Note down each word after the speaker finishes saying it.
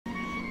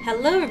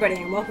Hello everybody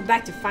and welcome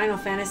back to Final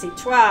Fantasy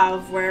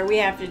XII, where we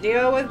have to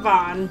deal with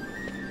Vaughn.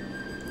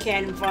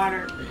 Cannon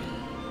fodder.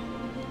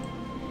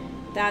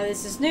 Now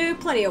this is new,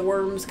 plenty of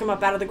worms come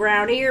up out of the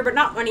ground here, but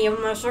not many of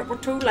them are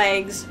with two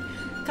legs.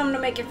 Come to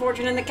make your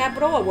fortune in the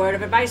capital, a word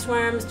of advice,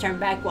 worms, turn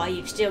back while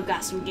you've still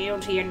got some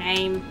guild to your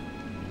name.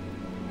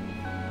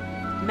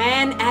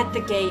 Man at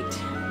the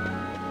gate.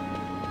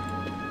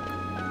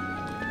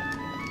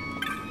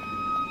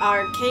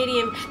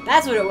 Arcadium,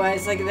 that's what it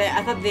was. Like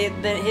I thought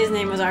that his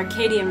name was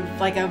Arcadium,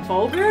 like a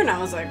vulgar, and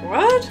I was like,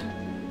 what?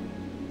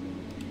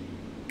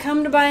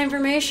 Come to buy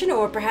information,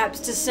 or perhaps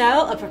to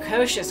sell? A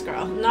precocious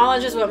girl.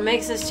 Knowledge is what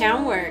makes this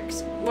town work.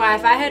 Why,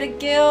 if I had a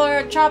gill or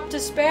a chop to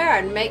spare,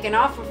 I'd make an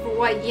offer for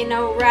what you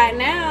know right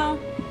now.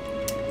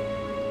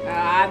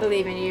 I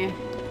believe in you.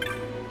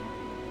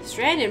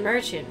 Stranded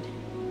merchant.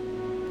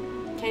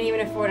 Can't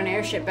even afford an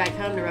airship back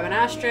home to rub an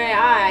ashtray.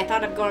 I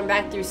thought of going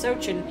back through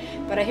Sochin,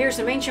 but I hear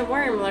some ancient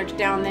worm lurks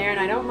down there, and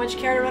I don't much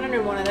care to run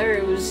under one of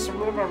those.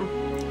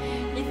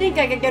 You think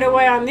I could get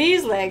away on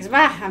these legs?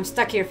 Bah, I'm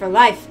stuck here for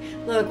life.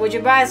 Look, would you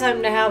buy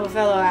something to help a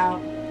fellow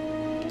out?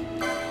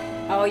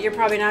 Oh, you're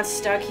probably not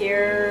stuck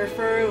here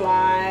for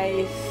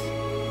life.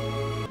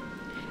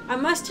 A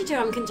musty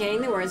tome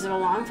containing the words of a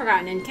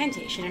long-forgotten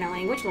incantation in a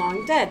language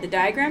long dead. The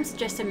diagram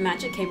suggests a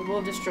magic capable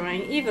of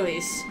destroying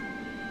Evilis.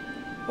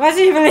 What's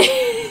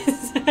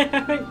Evilis? I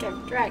haven't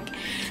kept track.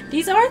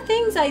 These are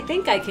things I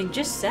think I can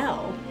just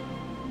sell.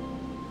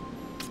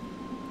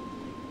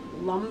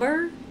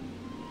 Lumber?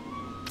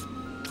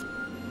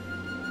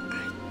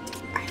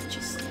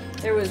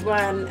 There was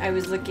one I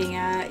was looking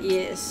at.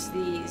 Yes,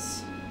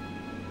 these.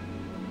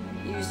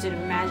 Used in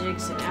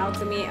magics and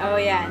alchemy. Oh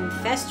yeah, and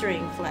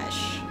festering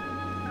flesh.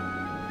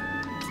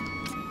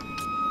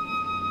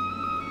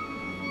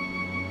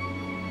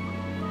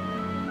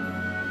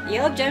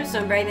 Yellow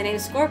gemstone bearing the name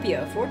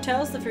Scorpio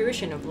foretells the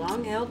fruition of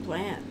long-held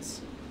plans.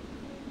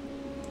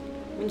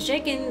 When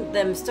shaken,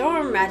 the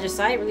storm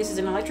magicite releases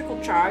an electrical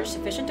charge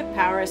sufficient to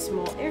power a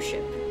small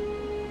airship.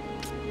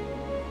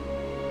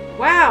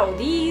 Wow,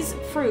 these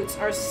fruits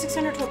are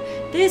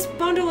 612. This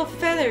bundle of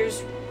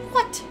feathers.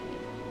 What?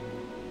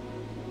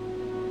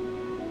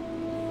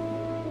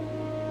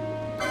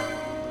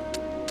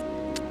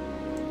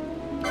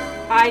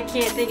 I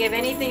can't think of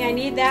anything I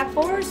need that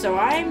for, so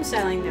I'm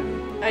selling them.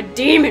 A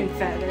demon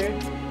feather.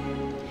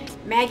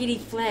 Maggoty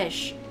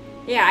flesh.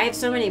 Yeah, I have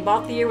so many.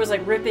 Balthier was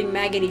like ripping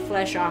maggoty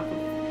flesh off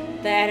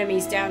of the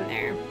enemies down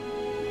there.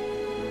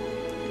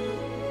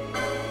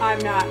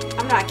 I'm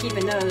not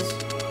keeping those.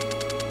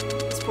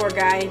 Poor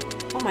guy.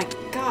 Oh my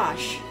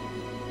gosh.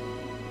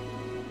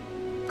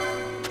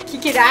 He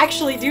could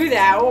actually do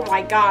that. Oh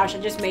my gosh, I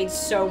just made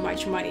so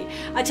much money.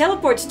 A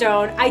teleport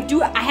stone. I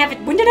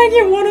haven't. When did I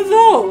get one of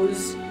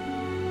those?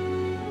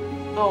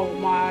 Oh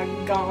my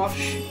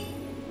gosh.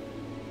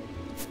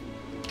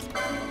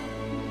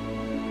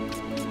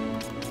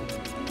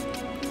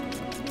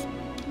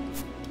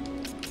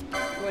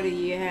 What do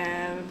you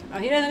have? Oh,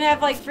 he doesn't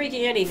have like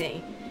freaking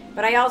anything.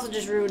 But I also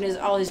just ruined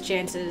all his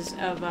chances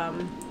of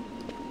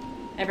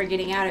ever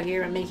getting out of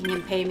here and making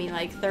him pay me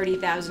like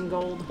 30,000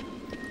 gold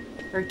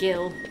for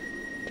Gil.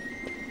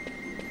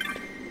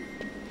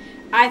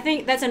 I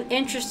think that's an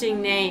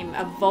interesting name.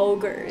 A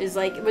vulgar is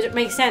like, which it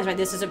makes sense, right?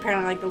 This is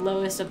apparently like the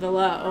lowest of the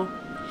low.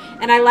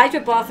 And I liked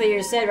what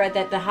Balthier said, right?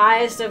 That the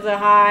highest of the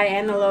high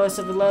and the lowest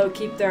of the low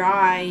keep their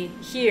eye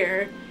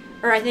here.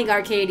 Or I think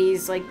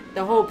Arcades, like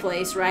the whole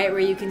place, right? Where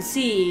you can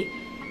see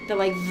the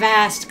like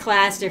vast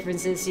class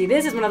differences. See,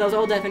 this is one of those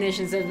old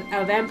definitions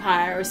of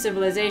empire or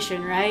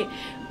civilization, right?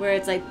 Where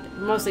it's like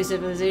mostly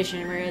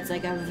civilization, where it's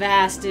like a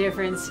vast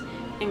difference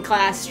in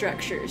class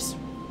structures.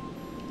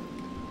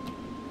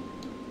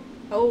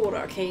 Old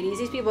Arcades.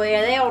 These people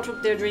here, they all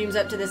took their dreams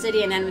up to the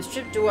city and then was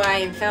stripped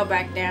away and fell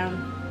back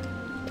down.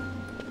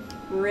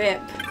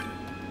 RIP.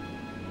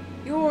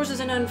 Yours is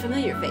an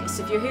unfamiliar face.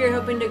 If you're here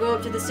hoping to go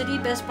up to the city,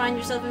 best find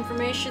yourself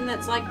information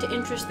that's like to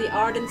interest the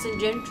ardents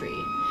and gentry.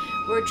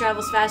 Word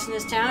travels fast in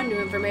this town. New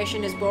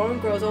information is born,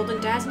 grows old,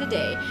 and dies in a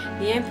day.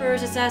 The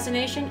Emperor's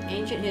assassination,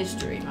 ancient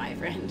history, my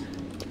friend.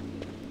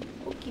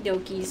 Okie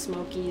dokies,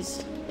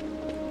 smokies.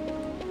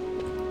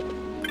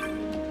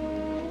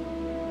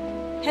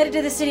 Headed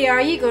to the city,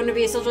 are you? Going to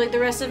be a soldier like the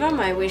rest of them?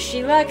 I wish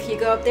you luck. You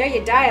go up there,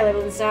 you die a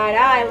little inside.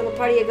 A little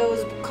part of you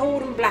goes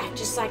cold and black,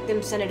 just like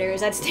them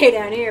senators. I'd stay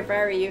down here if I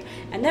were you.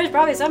 And there's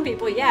probably some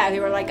people, yeah,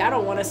 who are like, I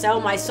don't want to sell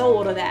my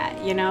soul to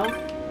that, you know?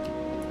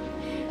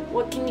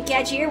 What can you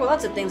catch here? Well,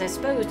 lots of things, I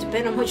suppose,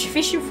 depend on what you're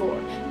fishing for.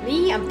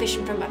 Me, I'm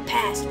fishing from my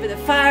past, for the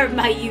fire of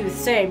my youth.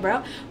 Same,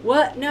 bro.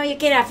 What? No, you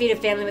cannot feed a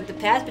family with the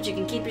past, but you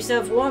can keep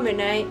yourself warm at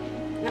night.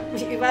 No,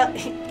 well,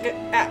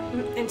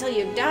 until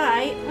you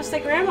die. What's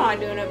that grandma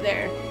doing up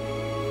there?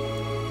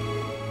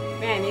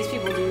 Man, these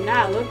people do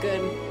not look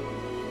good.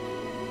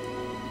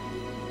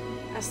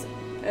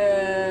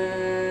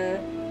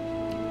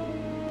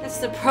 That's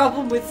the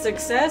problem with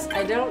success.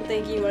 I don't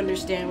think you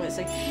understand what it's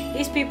like.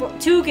 These people,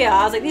 2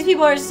 I was like, these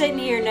people are sitting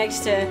here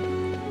next to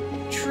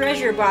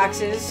treasure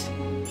boxes.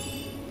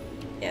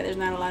 Yeah, there's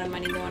not a lot of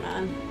money going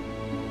on.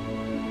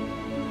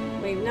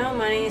 We no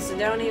money, so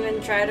don't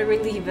even try to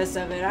relieve us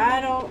of it.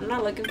 I'm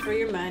not looking for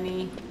your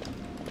money.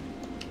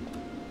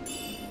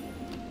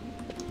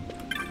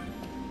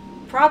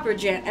 Proper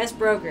gent, S.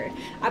 Broker.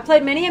 I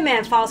played many a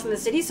man false in the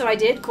city, so I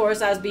did. Of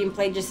course, I was being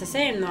played just the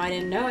same, though I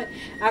didn't know it.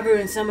 I've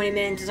ruined so many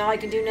men, it's all I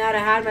can do now to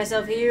hide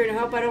myself here and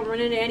hope I don't run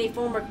into any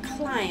former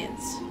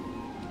clients.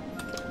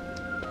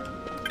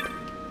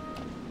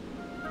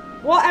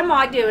 What am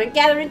I doing?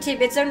 Gathering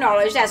tidbits of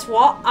knowledge, that's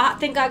what. I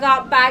think I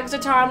got bags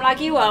of time like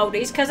you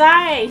oldies, cause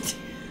I ain't.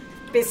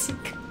 Basic.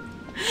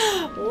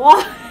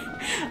 What?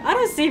 I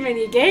don't see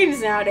many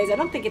games nowadays. I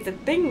don't think it's a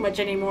thing much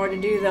anymore to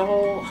do the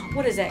whole,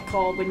 what is that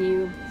called when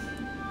you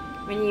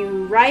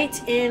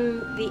write in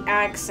the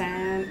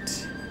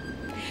accent?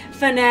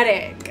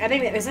 Phonetic. I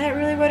think is that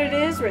really what it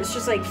is? Where it's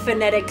just like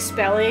phonetic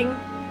spelling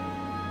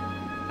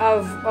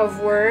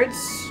of words.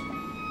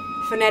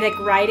 Phonetic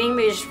writing,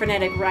 maybe just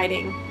phonetic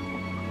writing.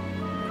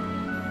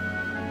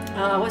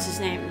 What's his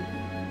name?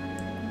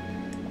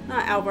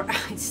 Not Albert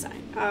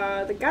Einstein.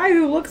 The guy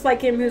who looks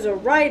like him who's a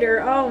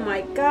writer. Oh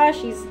my gosh,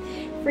 he's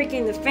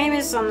freaking the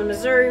famous on the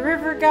Missouri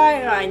River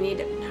guy. Oh, I need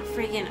to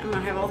freaking, I'm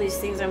gonna have all these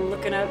things I'm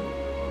looking up.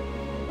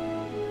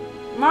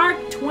 Mark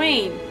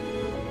Twain.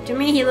 To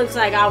me, he looks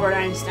like Albert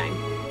Einstein.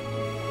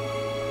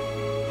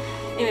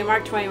 Anyway,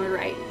 Mark Twain would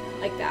write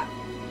like that.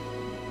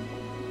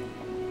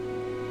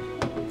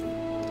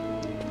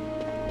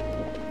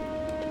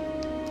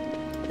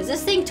 Does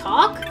this thing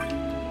talk?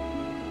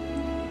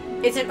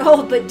 It's an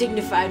old but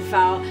dignified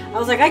fowl. I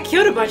was like, I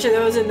killed a bunch of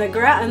those in the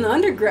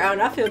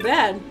underground. I feel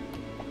bad.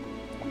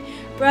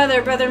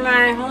 Brother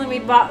mine, only we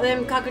bought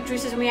them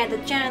cockatrices when we had the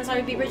chance.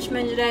 I'd be rich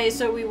men today,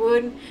 so we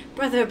would.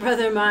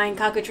 Brother mine,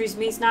 cockatrice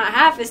meat's not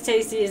half as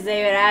tasty as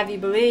they would have you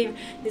believe.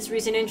 This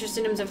recent interest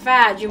in them's a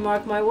fad, you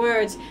mark my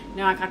words.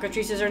 Now,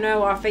 cockatrices or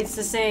no, our fate's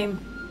the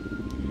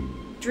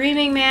same.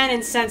 Dreaming man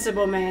and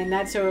sensible man,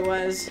 that's who it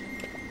was.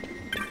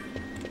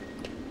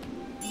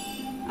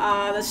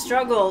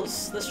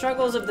 The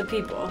struggles of the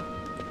people.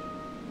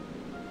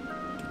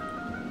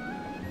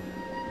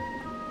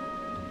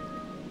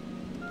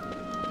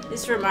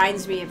 This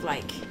reminds me of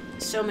like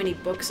so many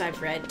books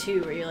I've read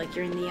too, where you're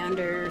in the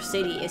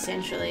Undercity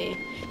essentially.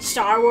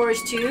 Star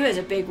Wars 2 is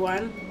a big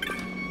one.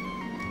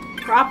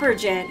 Proper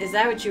gent, is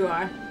that what you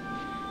are?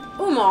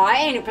 Oh my,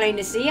 ain't it plain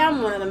to see?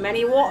 I'm one of the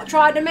many what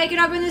tried to make it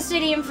up in the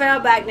city and fell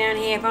back down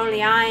here. If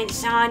only I ain't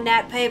signed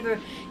that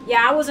paper.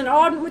 Yeah, I wasn't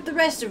ardent with the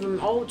rest of them.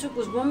 All it took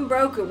was one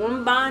broker,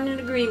 one binding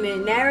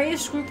agreement, nary a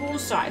scruple in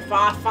sight. If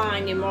I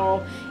find him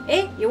all.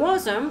 Eh, you want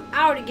some?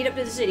 I ought to get up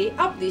to the city,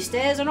 up these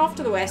stairs and off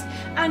to the west.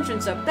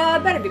 Entrance up there,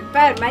 better be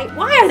prepared, mate.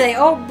 Why are they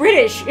all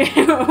British?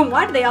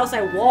 Why do they all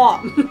say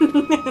what?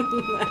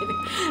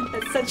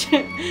 That's such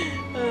a...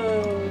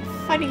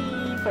 funny.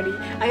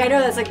 Like, I know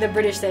that's like the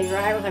British thing,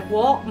 right? I was like,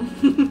 what?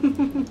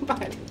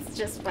 But it's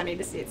just funny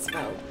to see it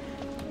spelled.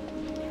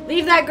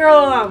 Leave that girl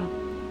alone.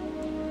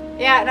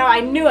 Yeah, no, I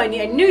knew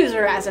he was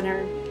harassing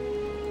her.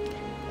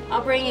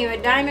 I'll bring you a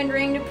diamond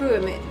ring to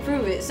prove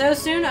it. So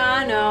soon?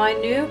 I know,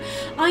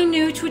 I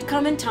knew 'twould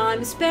come in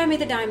time. Spare me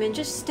the diamond,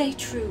 just stay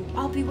true.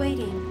 I'll be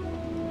waiting.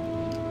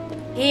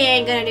 He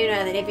ain't gonna do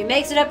nothing. If he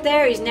makes it up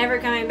there, he's never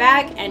coming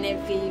back. And if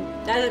he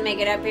doesn't make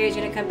it up here, he's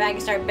gonna come back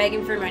and start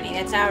begging for money.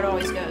 That's how it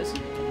always goes.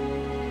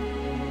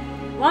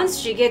 Once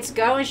she gets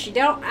going, she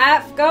don't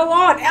have to go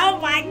on. Oh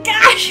my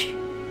gosh!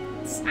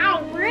 It's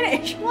so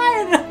British.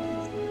 Why are the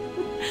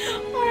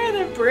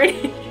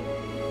British?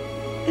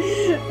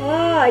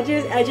 Oh, I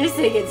just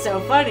think it's so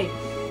funny.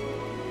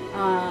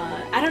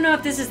 I don't know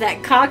if this is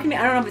that Cockney.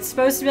 I don't know if it's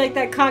supposed to be like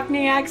that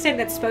Cockney accent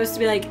that's supposed to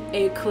be like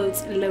air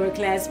quotes lower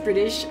class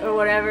British or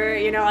whatever.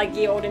 You know, like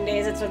the olden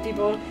days. That's what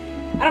people.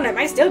 I don't know. It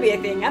might still be a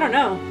thing. I don't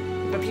know.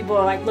 But people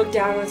like look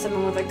down on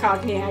someone with a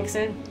Cockney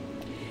accent.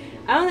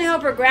 I only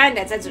hope her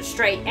granddad sets her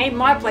straight. Ain't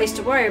my place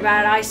to worry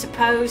about it, I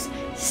suppose.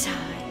 Sigh.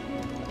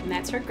 And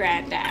that's her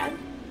granddad.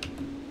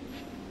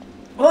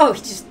 Oh, he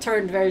just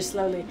turned very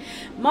slowly.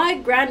 My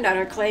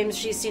granddaughter claims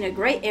she's seen a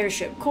great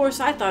airship. Of course,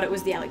 I thought it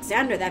was the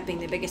Alexander, that being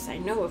the biggest I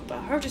know of,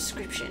 but her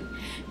description.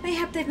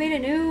 Mayhap they've made a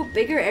new,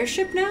 bigger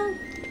airship now?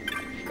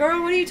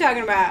 Girl, what are you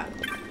talking about?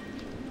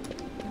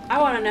 I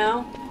want to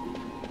know.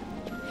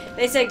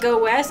 They said go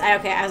west.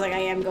 Okay, I was like, I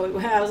am going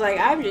west. I was like,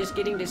 I'm just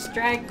getting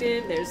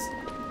distracted. There's...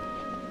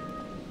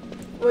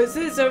 What's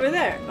this over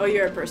there? Oh,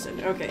 you're a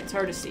person. Okay, it's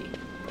hard to see.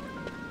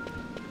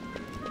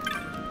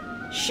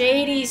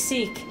 Shady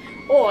Seek.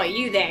 Oi,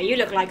 you there. You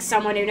look like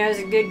someone who knows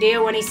a good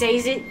deal when he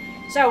sees it.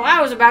 So,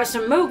 I was about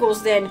some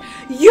moogles then.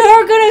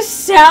 You're gonna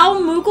sell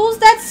moogles?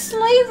 That's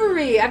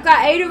slavery. I've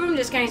got 8 of them.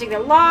 Just gonna take the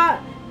lot.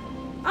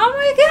 Oh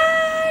my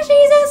gosh,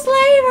 he's a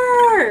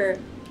slaver.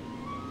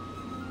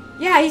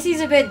 Yeah, he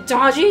seems a bit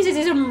dodgy. He says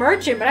he's a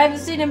merchant, but I haven't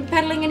seen him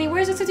peddling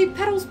anywhere since he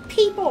peddles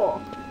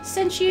people.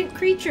 Sentient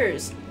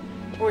creatures.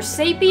 Or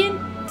sapient?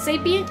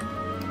 Sapient?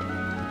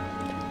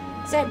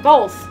 Is that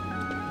both?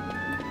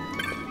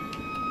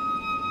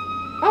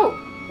 Oh,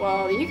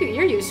 well,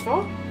 you're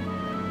useful.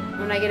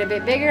 When I get a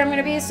bit bigger, I'm going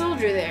to be a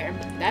soldier there.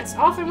 That's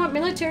often what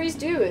militaries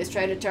do, is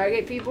try to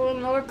target people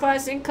in lower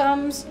class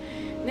incomes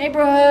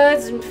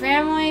neighborhoods and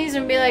families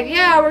and be like,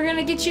 yeah, we're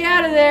gonna get you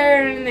out of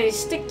there, and they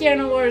stick you in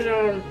a war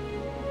zone.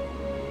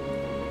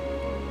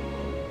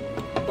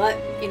 But,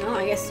 you know,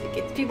 I guess it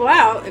gets people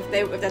out if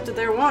that's what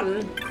they're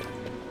wanting.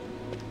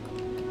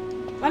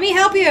 Let me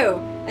help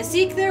you! A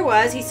Sikh there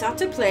was, he sought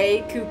to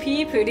play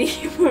Kupi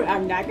Pudi.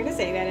 I'm not gonna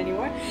say that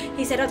anymore.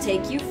 He said, I'll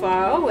take you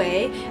far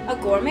away. A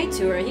gourmet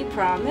tour he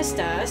promised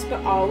us,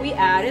 but all we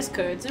add is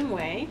curds and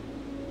whey.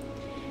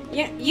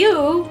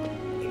 You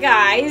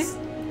guys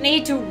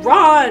need to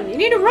run! You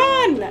need to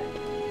run!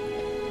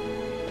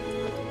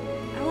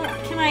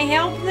 Can I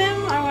help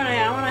them? I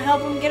wanna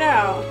help them get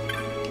out.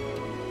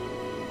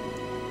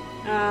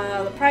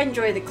 The pride and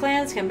joy of the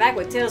clans come back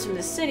with tales from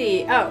the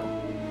city. Oh.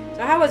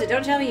 So how was it?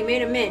 Don't tell me you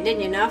made a mint,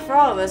 didn't you? Not for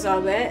all of us,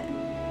 I'll bet.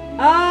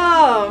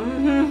 Oh.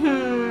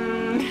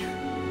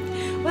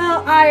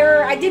 Well,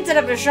 I did set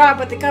up a shop,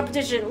 but the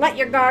competition let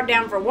your guard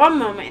down for one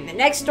moment, and the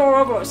next store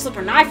over will slip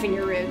a knife in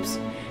your ribs.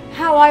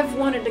 How I've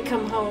wanted to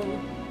come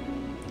home.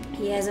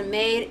 He hasn't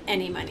made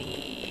any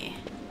money.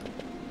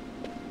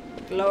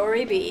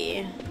 Glory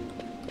be.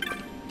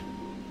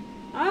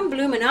 I'm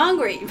bloomin'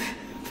 hungry.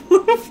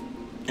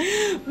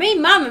 Me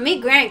mom and me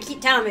gran keep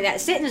telling me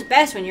that sitting's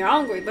best when you're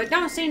hungry, but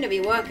don't seem to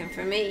be working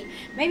for me.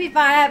 Maybe if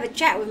I have a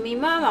chat with me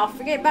mom, I'll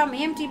forget about my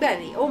empty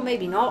belly. Or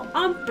maybe not.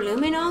 I'm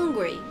bloomin'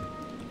 hungry.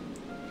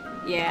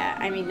 Yeah,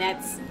 I mean,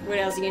 that's... What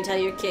else you can tell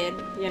your kid,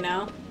 you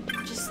know?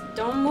 Just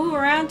don't move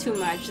around too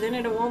much, then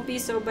it won't be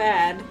so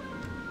bad.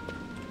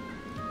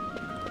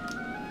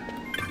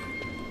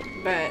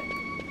 But...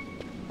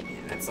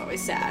 yeah, that's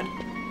always sad.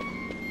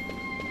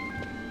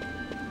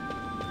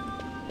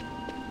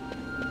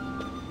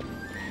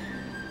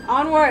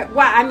 Onward.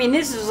 Wow, I mean,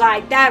 this is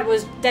like,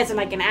 that's in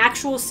like an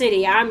actual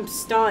city. I'm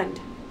stunned.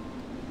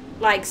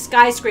 Like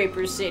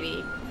skyscraper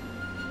city.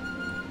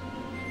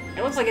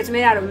 It looks like it's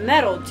made out of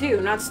metal too,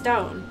 not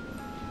stone.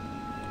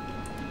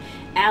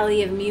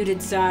 Alley of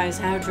muted size,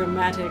 how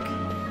dramatic.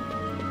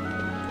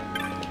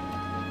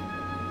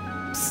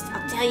 Psst,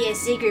 I'll tell you a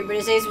secret, but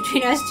it stays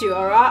between us two,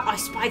 alright? I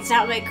spied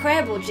something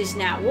incredible just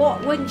now.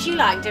 What wouldn't you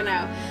like to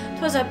know?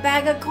 'Twas a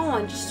bag of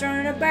corn just thrown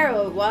in a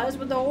barrel, it was.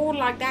 With a hold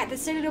like that, the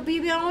city'll be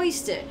an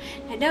oyster.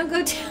 And don't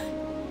go tell...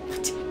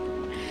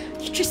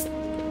 You're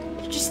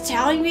just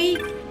telling me?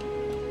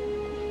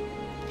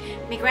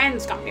 Me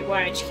gran's got me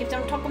worried. She keeps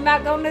on talking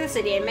about going to the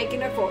city and making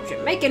her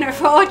fortune. Making her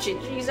fortune?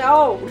 She's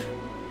old.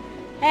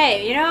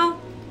 Hey, you know?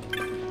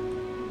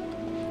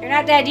 You're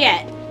not dead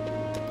yet.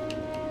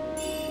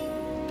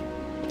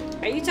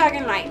 Are you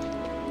talking like...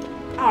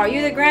 Oh, are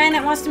you the gran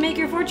that wants to make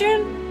your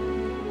fortune?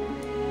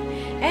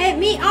 Hey,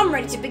 me, I'm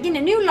ready to begin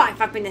a new life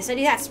up in the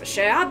city, that's for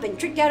sure. I've been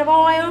tricked out of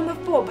all I own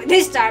before, but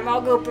this time I'll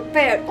go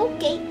prepared.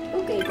 Okay,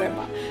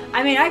 Grandma.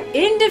 I mean, I'm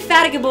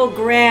indefatigable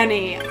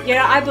granny. You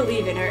know, I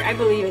believe in her. I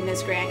believe in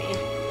this granny.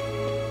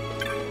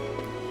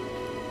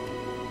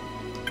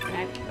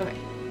 Okay.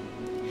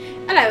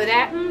 Hello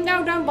there.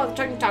 No, don't bother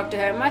trying to talk to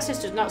her. My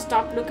sister's not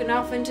stopped looking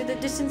off into the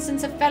distance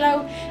since a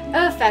fellow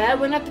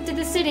went up into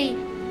the city.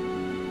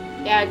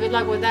 Yeah, good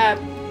luck with that.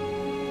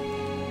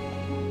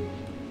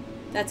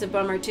 That's a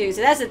bummer too. So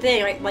that's the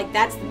thing, like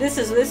this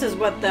is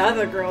what the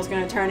other girl's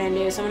gonna turn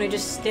into. Someone who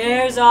just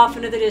stares off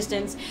into the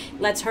distance,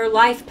 lets her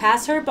life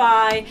pass her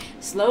by,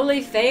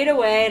 slowly fade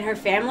away, and her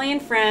family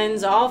and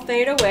friends all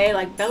fade away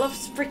like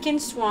Bella's freaking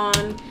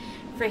Swan,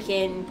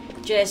 freaking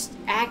just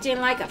acting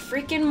like a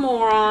freaking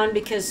moron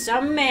because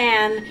some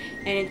man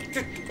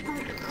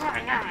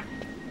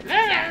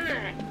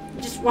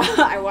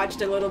I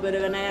watched a little bit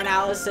of an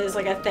analysis,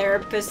 like a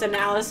therapist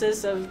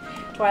analysis of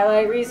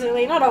Twilight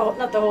recently.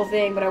 Not the whole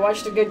thing, but I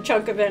watched a good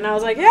chunk of it, and I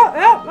was like,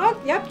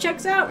 yep,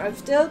 checks out. I'm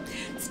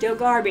still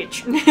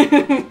garbage.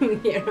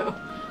 You know,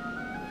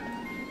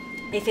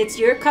 if it's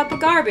your cup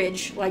of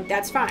garbage, like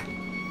that's fine.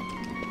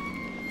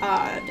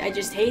 I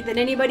just hate that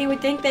anybody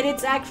would think that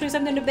it's actually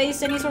something to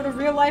base any sort of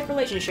real life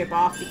relationship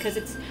off, because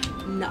it's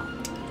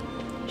not.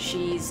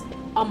 She's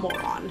a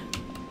moron.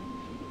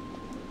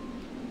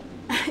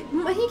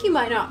 I think you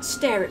might not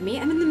stare at me.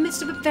 I'm in the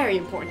midst of a very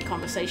important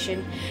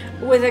conversation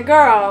with a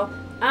girl.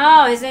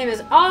 Oh, his name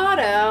is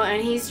Otto,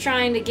 and he's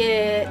trying to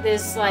get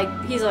this, like,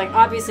 he's, like,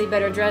 obviously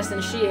better dressed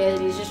than she is.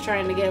 He's just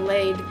trying to get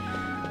laid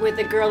with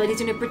a girl, and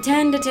he's going to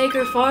pretend to take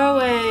her far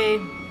away.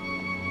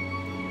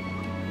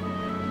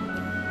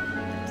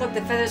 Pluck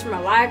the feathers from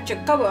a live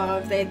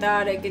chocobo if they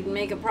thought it could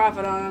make a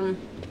profit on them.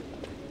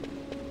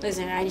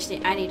 Listen, I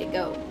need to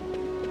go.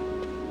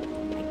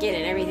 I get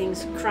it,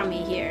 everything's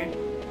crummy here.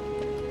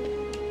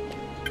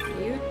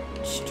 You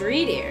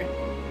street here.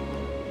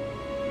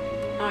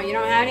 Oh, you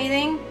don't have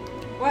anything?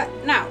 What?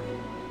 No.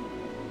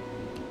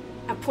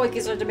 A poik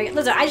is to make.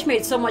 Listen, I just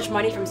made so much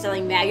money from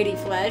selling maggoty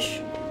flesh.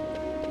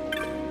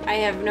 I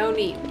have no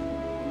need.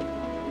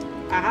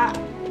 Aha.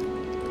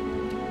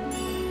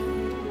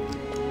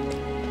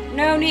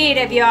 No need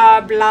of your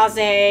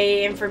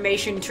blasé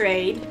information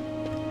trade.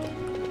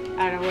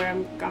 I don't know where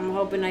I'm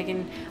hoping I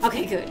can.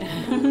 Okay, good.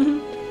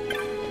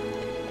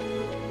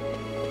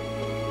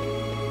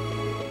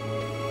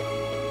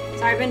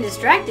 Sorry, I've been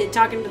distracted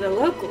talking to the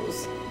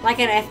locals, like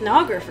an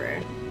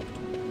ethnographer.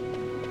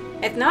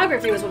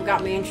 Ethnography was what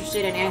got me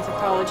interested in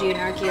anthropology and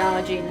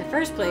archaeology in the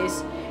first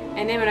place.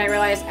 And then when I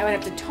realized I would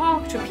have to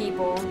talk to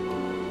people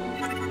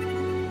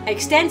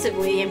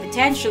extensively and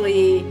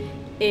potentially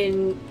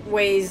in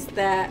ways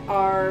that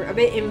are a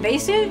bit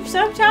invasive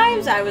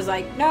sometimes, I was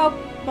like, nope,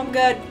 I'm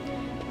good.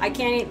 I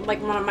can't eat.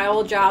 Like, one of my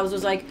old jobs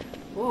was like,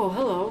 whoa,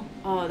 hello.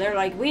 Oh, they're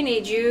like, we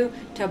need you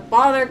to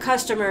bother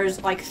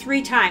customers like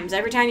 3 times.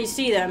 Every time you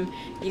see them,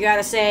 you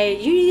gotta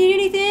say, you need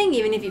anything?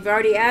 Even if you've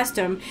already asked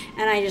them.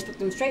 And I just looked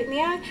them straight in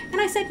the eye,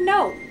 and I said,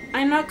 no,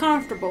 I'm not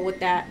comfortable with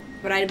that.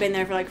 But I'd been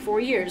there for like 4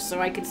 years,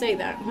 so I could say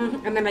that.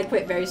 And then I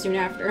quit very soon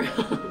after.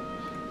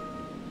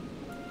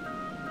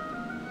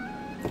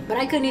 But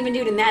I couldn't even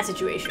do it in that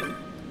situation.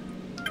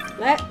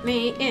 Let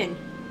me in.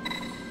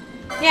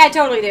 Yeah, I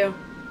totally do.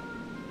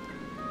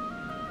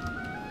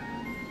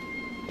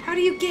 How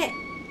do you get...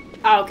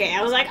 Oh, okay,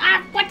 I was like,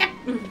 ah, what the...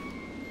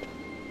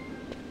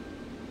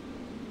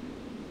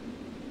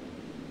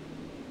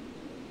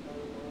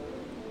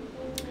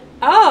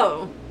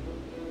 Oh.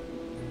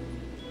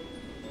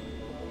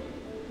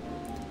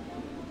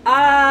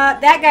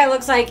 That guy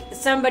looks like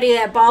somebody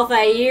that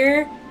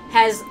Balthier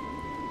has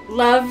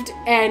loved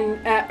and,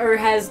 or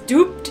has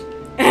duped.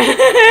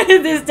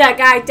 That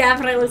guy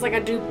definitely looks like a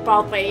duped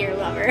Balthier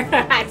lover.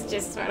 That's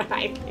just what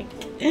I think.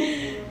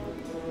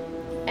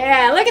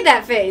 Yeah, look at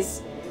that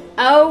face.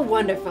 Oh,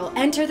 wonderful.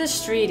 Enter the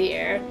street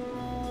here.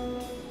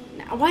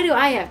 Now, why do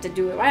I have to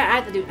do it? Why do I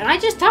have to do it? And I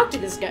just talked to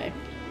this guy.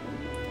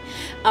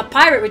 A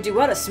pirate would do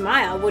what? A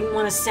smile. Wouldn't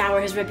want to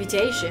sour his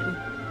reputation.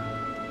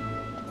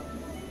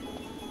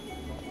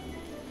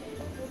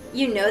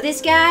 You know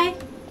this guy?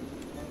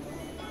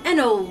 An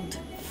old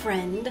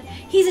friend.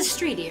 He's a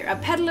streetier, a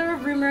peddler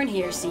of rumor and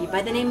hearsay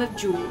by the name of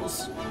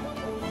Jules.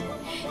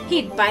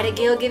 He'd bite a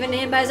gill given to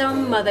him by his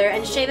own mother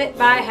and shave it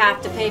by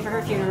half to pay for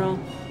her funeral.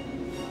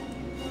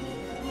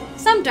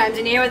 Sometimes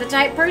in here with a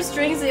tight purse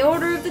strings the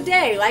order of the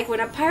day, like when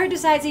a pirate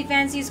decides he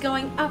fancies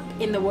going up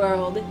in the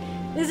world.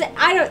 This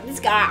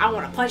guy, I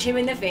want to punch him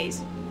in the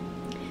face.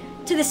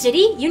 To the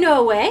city? You know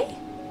a way?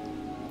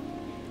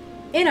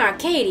 In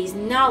Arcades,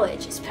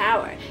 knowledge is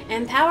power,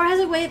 and power has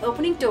a way of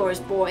opening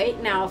doors, boy.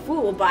 Now, a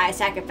fool will buy a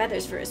sack of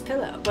feathers for his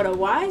pillow, but a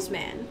wise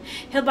man,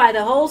 he'll buy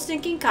the whole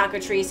stinking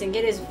cockatrice and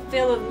get his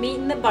fill of meat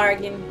in the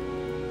bargain.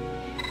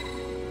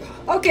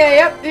 Okay,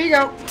 yep, here you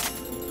go.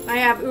 I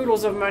have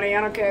oodles of money,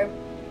 I don't care.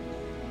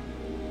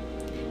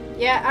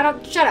 Yeah, I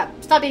don't... Shut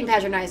up. Stop being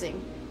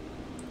patronizing.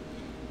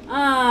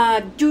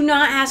 Do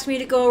not ask me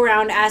to go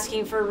around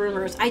asking for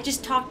rumors. I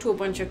just talked to a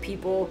bunch of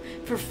people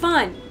for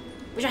fun.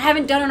 Which I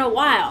haven't done in a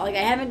while. Like,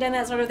 I haven't done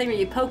that sort of thing where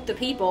you poke the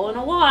people in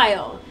a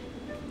while.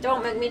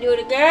 Don't make me do it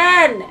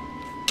again.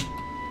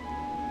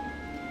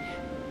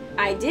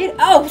 I did.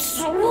 Oh,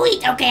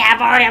 sweet. Okay,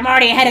 I'm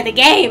already ahead of the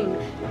game.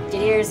 Did you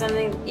hear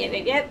something?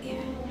 Yep.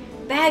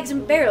 Bags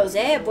and barrels,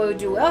 eh? Boy would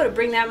do well to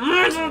bring that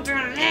muscle to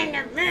an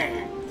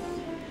end.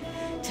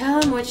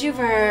 Tell him what you've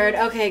heard.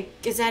 Okay,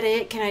 is that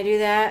it? Can I do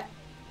that?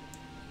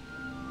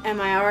 Am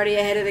I already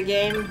ahead of the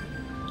game?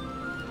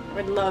 I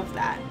would love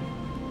that.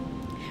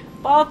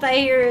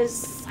 Balthier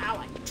is...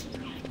 Oh,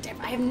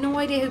 I have no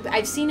idea who...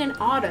 I've seen an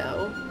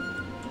auto.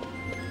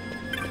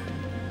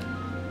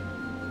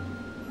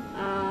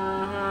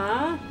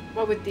 Uh-huh.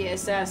 What with the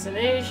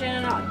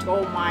assassination?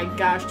 Oh my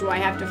gosh, do I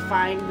have to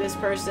find this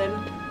person?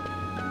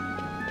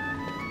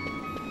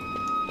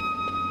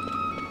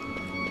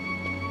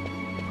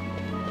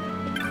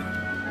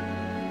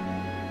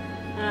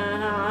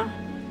 Uh-huh.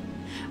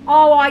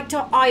 Oh, I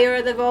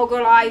heard the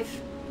vocal life.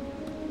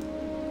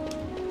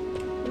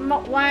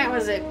 What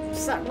was it?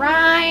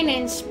 Rain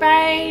in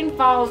Spain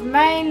falls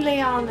mainly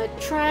on the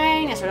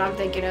train. That's what I'm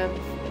thinking of.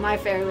 My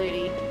Fair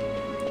Lady.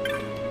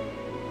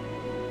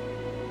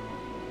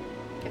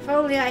 If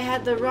only I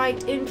had the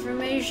right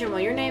information.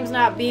 Well, your name's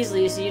not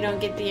Beasley, so you don't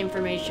get the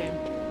information.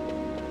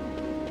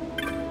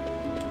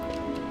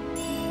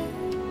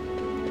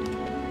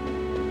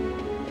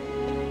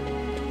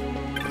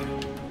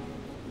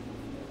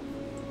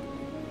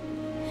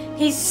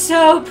 He's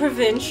so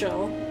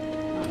provincial.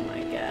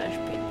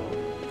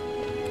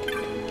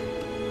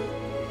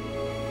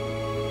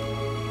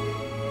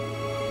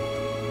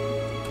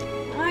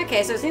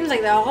 Okay, so it seems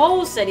like the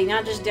whole city,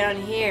 not just down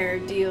here,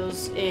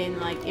 deals in,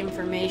 like,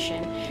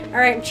 information.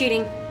 Alright, I'm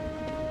cheating.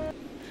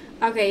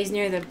 Okay, he's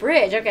near the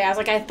bridge. Okay, I was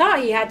like, I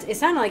thought he had to, it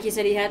sounded like he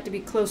said he had to be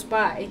close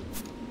by.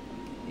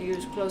 He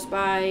was close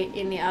by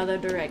in the other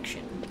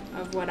direction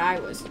of what I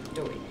was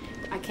doing.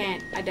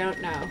 I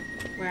don't know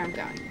where I'm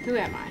going. Who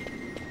am I?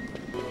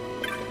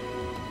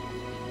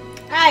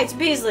 Hi, it's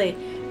Beasley.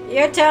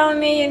 You're telling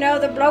me you know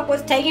the bloke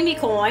was taking me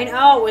coin?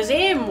 Oh, it was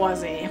him,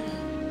 was he?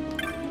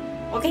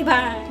 Okay,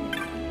 bye.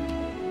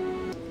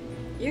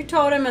 You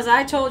told him as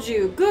I told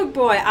you. Good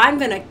boy, I'm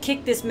gonna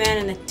kick this man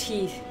in the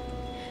teeth.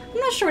 I'm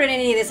not sure what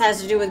any of this has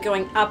to do with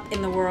going up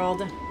in the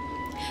world.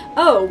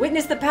 Oh,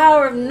 witness the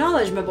power of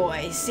knowledge, my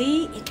boy.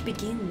 See, it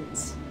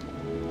begins.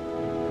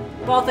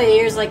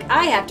 Balthier's like,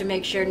 I have to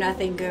make sure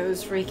nothing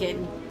goes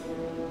freaking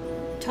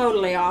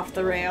totally off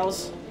the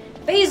rails.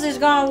 Beasley's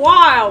gone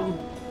wild.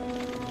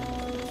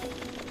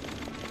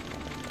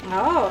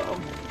 Oh.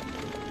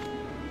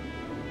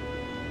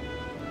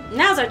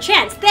 Now's our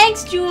chance.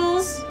 Thanks,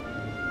 Jules.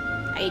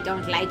 I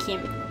don't like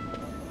him.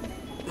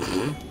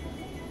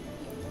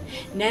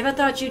 Never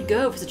thought you'd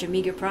go for such a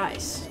meager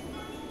price.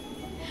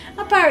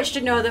 A pirate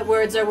should know that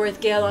words are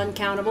worth gale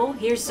uncountable.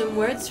 Here's some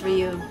words for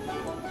you.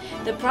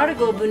 The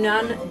prodigal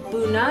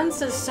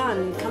Bunanza's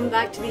son come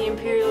back to the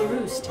imperial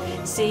roost.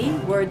 See?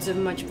 Words of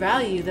much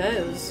value,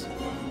 those.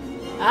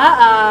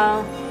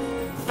 Uh-oh.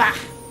 Bah.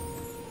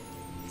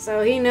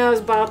 So he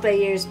knows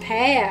Balthier's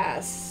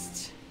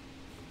past.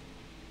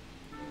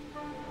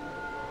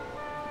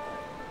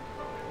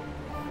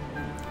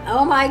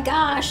 Oh my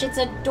gosh, it's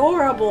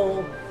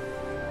adorable.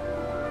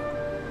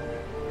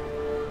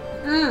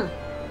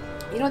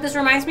 You know what this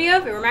reminds me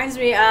of? It reminds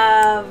me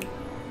of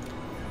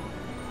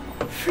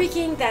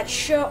freaking that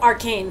show,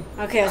 Arcane.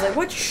 Okay, I was like,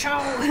 what show?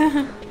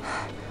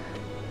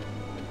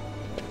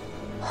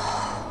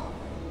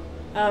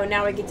 Oh,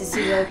 now we get to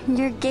see the...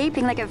 You're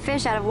gaping like a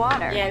fish out of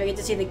water. Yeah, we get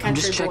to see the country I'm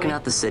just checking boy.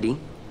 out the city.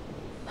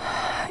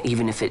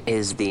 Even if it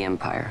is the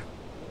Empire.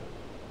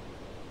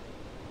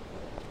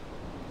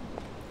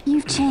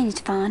 You've changed,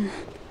 Vaughn.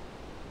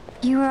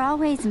 You were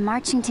always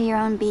marching to your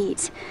own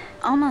beat.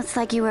 Almost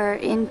like you were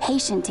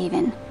impatient,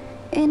 even.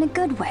 In a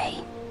good way.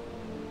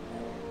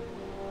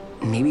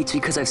 Maybe it's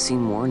because I've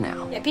seen more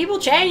now. Yeah, people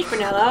change,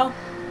 Pinello.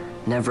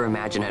 Never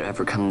imagined I'd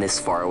ever come this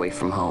far away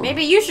from home.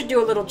 Maybe you should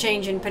do a little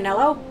change in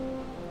Pinello.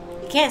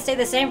 You can't stay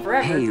the same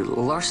forever. Hey,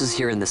 Lars is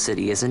here in the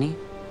city, isn't he?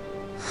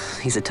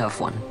 He's a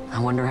tough one. I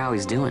wonder how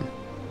he's doing.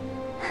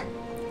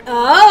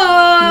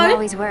 Oh! You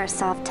always were a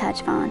soft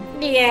touch, Vaughn.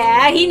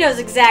 Yeah, he knows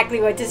exactly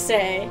what to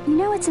say. You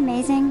know what's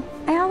amazing?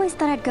 I always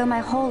thought I'd go my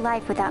whole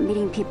life without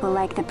meeting people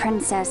like the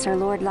Princess or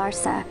Lord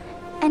Larsa.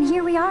 And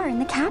here we are in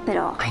the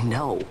capital. I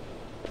know.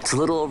 It's a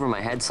little over my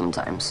head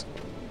sometimes.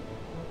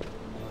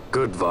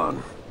 Good,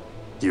 Vaughn.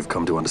 You've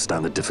come to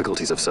understand the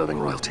difficulties of serving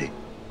royalty.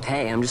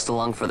 Hey, I'm just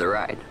along for the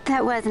ride.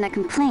 That wasn't a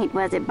complaint,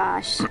 was it,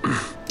 Bosch?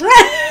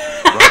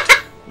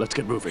 Right, let's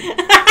get moving. Hey,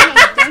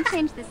 don't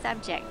change the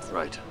subject.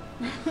 Right.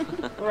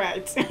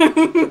 Right.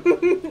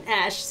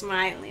 Ash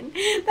smiling.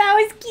 That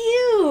was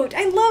cute.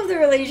 I love the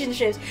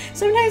relationships.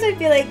 Sometimes I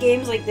feel like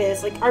games like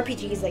this, like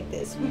RPGs like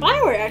this,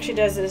 BioWare actually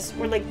does this,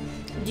 where like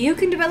you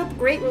can develop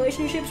great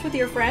relationships with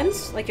your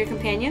friends, like your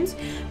companions,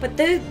 but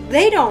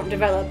they don't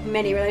develop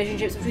many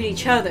relationships with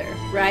each other,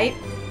 right?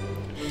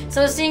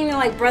 So seeing the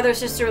like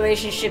brother-sister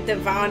relationship that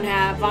Vaughn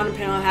and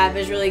Pinello have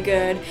is really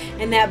good,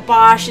 and that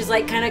Bosch is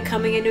like kind of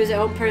coming into his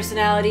own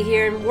personality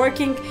here and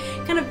working,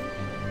 kind of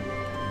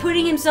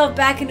putting himself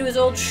back into his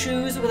old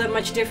shoes with a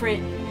much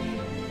different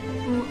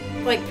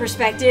like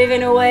perspective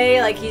in a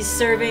way. Like he's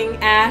serving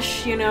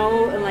Ash, you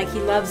know, and like he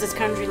loves his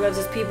country, loves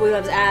his people, he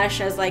loves Ash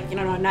as like, you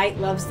know, a knight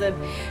loves the,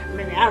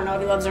 maybe I don't know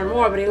if he loves her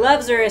more, but he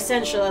loves her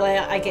essentially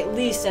like at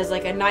least as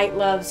like a knight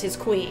loves his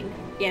queen,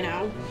 you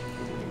know.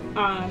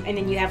 And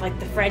then you have like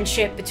the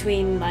friendship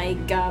between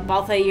like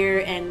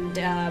Balthier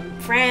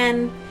and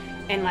Fran,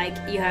 and like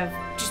you have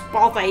just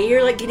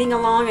Balthier like getting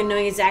along and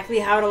knowing exactly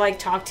how to like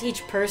talk to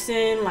each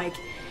person like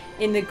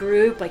in the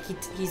group. Like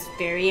he's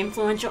very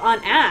influential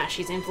on Ash,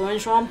 he's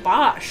influential on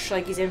Bosch,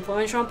 like he's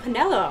influential on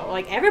Pinello,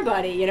 like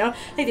everybody, you know.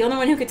 I think the only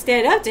one who could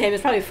stand up to him is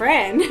probably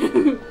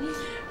Fran.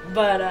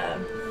 But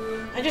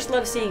I just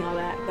love seeing all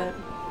that. But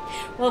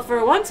well,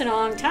 for once in a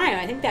long time,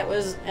 I think that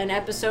was an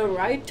episode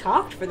where I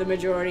talked for the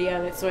majority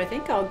of it, so I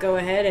think I'll go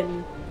ahead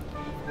and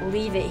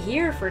leave it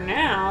here for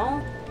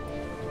now.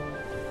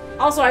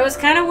 Also, I was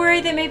kind of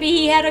worried that maybe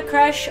he had a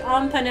crush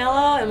on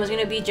Pinello and was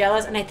going to be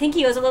jealous, and I think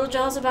he was a little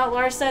jealous about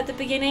Larsa at the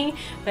beginning,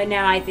 but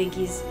now I think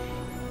he's,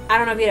 I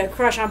don't know if he had a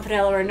crush on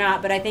Pinello or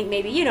not, but I think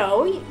maybe, you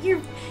know,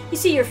 you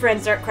see your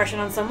friends start crushing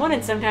on someone,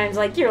 and sometimes,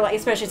 like, you're like,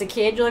 especially as a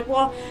kid, you're like,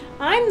 well,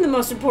 I'm the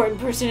most important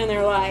person in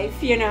their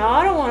life, you know,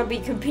 I don't want to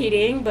be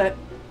competing, but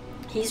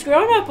he's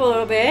grown up a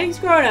little bit, he's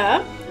grown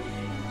up.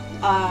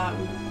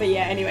 But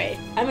yeah, anyway,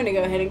 I'm going to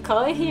go ahead and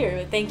call it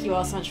here. Thank you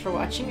all so much for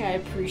watching. I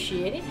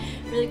appreciate it.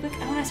 Really quick,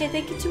 I want to say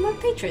thank you to my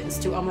patrons,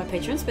 to all my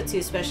patrons, but to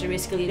especially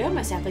Riscalito,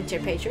 my sapling tier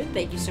patron.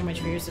 Thank you so much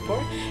for your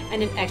support.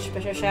 And an extra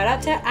special shout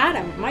out to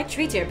Adam, my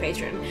tree tier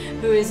patron,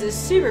 who is the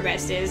super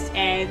bestest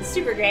and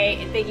super great.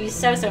 And thank you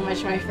so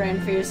much, my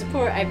friend, for your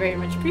support. I very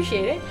much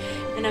appreciate it.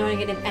 And I want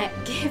to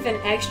give an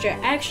extra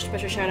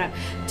special shout out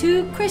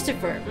to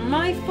Christopher,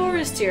 my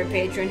forest tier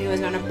patron, who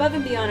has gone above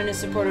and beyond in his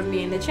support of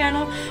me and the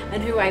channel,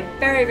 and who I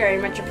very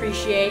much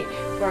appreciate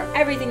for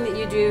everything that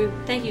you do.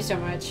 Thank you so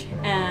much,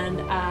 and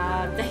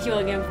thank you all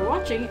again for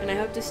watching, and I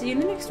hope to see you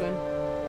in the next one.